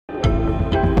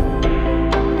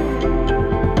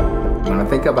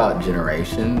think about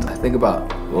generations, I think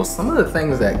about, well, some of the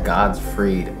things that God's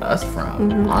freed us from,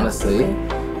 honestly.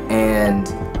 And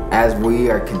as we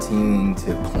are continuing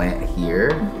to plant here,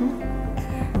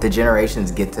 the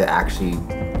generations get to actually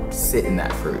sit in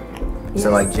that fruit. Yes.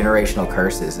 So like generational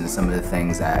curses and some of the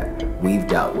things that we've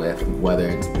dealt with, whether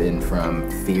it's been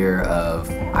from fear of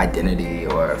identity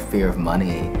or fear of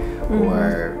money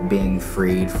or being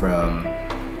freed from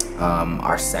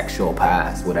our sexual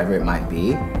past, whatever it might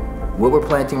be, what we're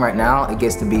planting right now, it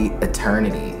gets to be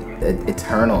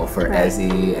eternal for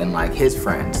Ezzy and like his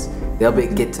friends. They'll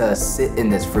get to sit in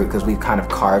this fruit because we've kind of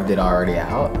carved it already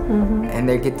out, and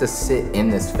they get to sit in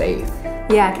this faith.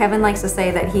 Yeah, Kevin likes to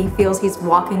say that he feels he's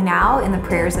walking now in the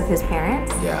prayers of his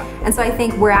parents. Yeah. And so I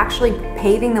think we're actually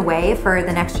paving the way for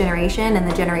the next generation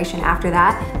and the generation after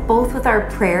that, both with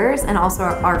our prayers and also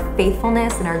our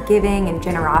faithfulness and our giving and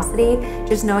generosity,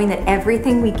 just knowing that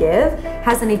everything we give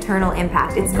has an eternal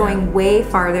impact. It's going way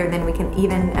farther than we can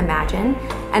even imagine.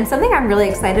 And something I'm really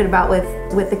excited about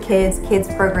with the kids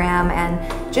program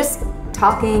and just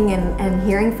talking and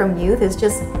hearing from youth is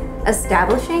just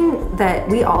establishing that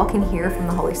we all can hear from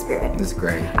the Holy Spirit. That's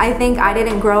great. I think I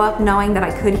didn't grow up knowing that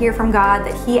I could hear from God,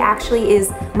 that He actually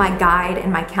is my guide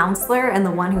and my counselor and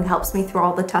the one who helps me through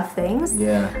all the tough things.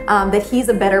 Yeah. That He's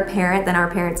a better parent than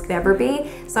our parents could ever be.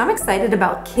 So I'm excited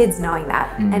about kids knowing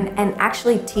that and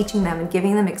actually teaching them and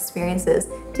giving them experiences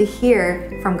to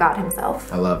hear from God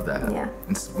Himself. I love that. Yeah.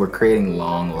 We're creating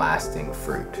long-lasting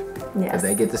fruit. Yes.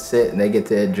 They get to sit and they get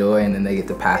to enjoy and then they get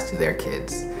to pass to their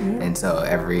kids. And so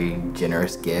every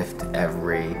generous gift,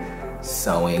 every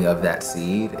sowing of that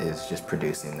seed is just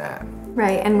producing that.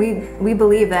 Right, and we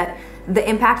believe that the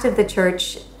impact of the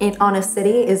church on a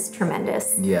city is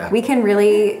tremendous. Yeah. We can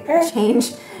really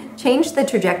change the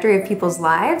trajectory of people's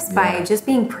lives by just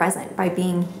being present, by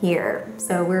being here.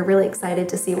 So we're really excited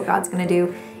to see what God's going to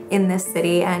do in this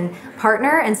city and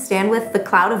partner and stand with the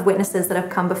cloud of witnesses that have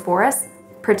come before us,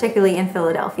 particularly in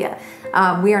Philadelphia.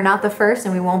 We are not the first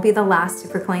and we won't be the last to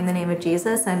proclaim the name of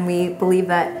Jesus, and we believe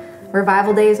that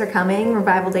revival days are coming,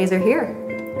 revival days are here.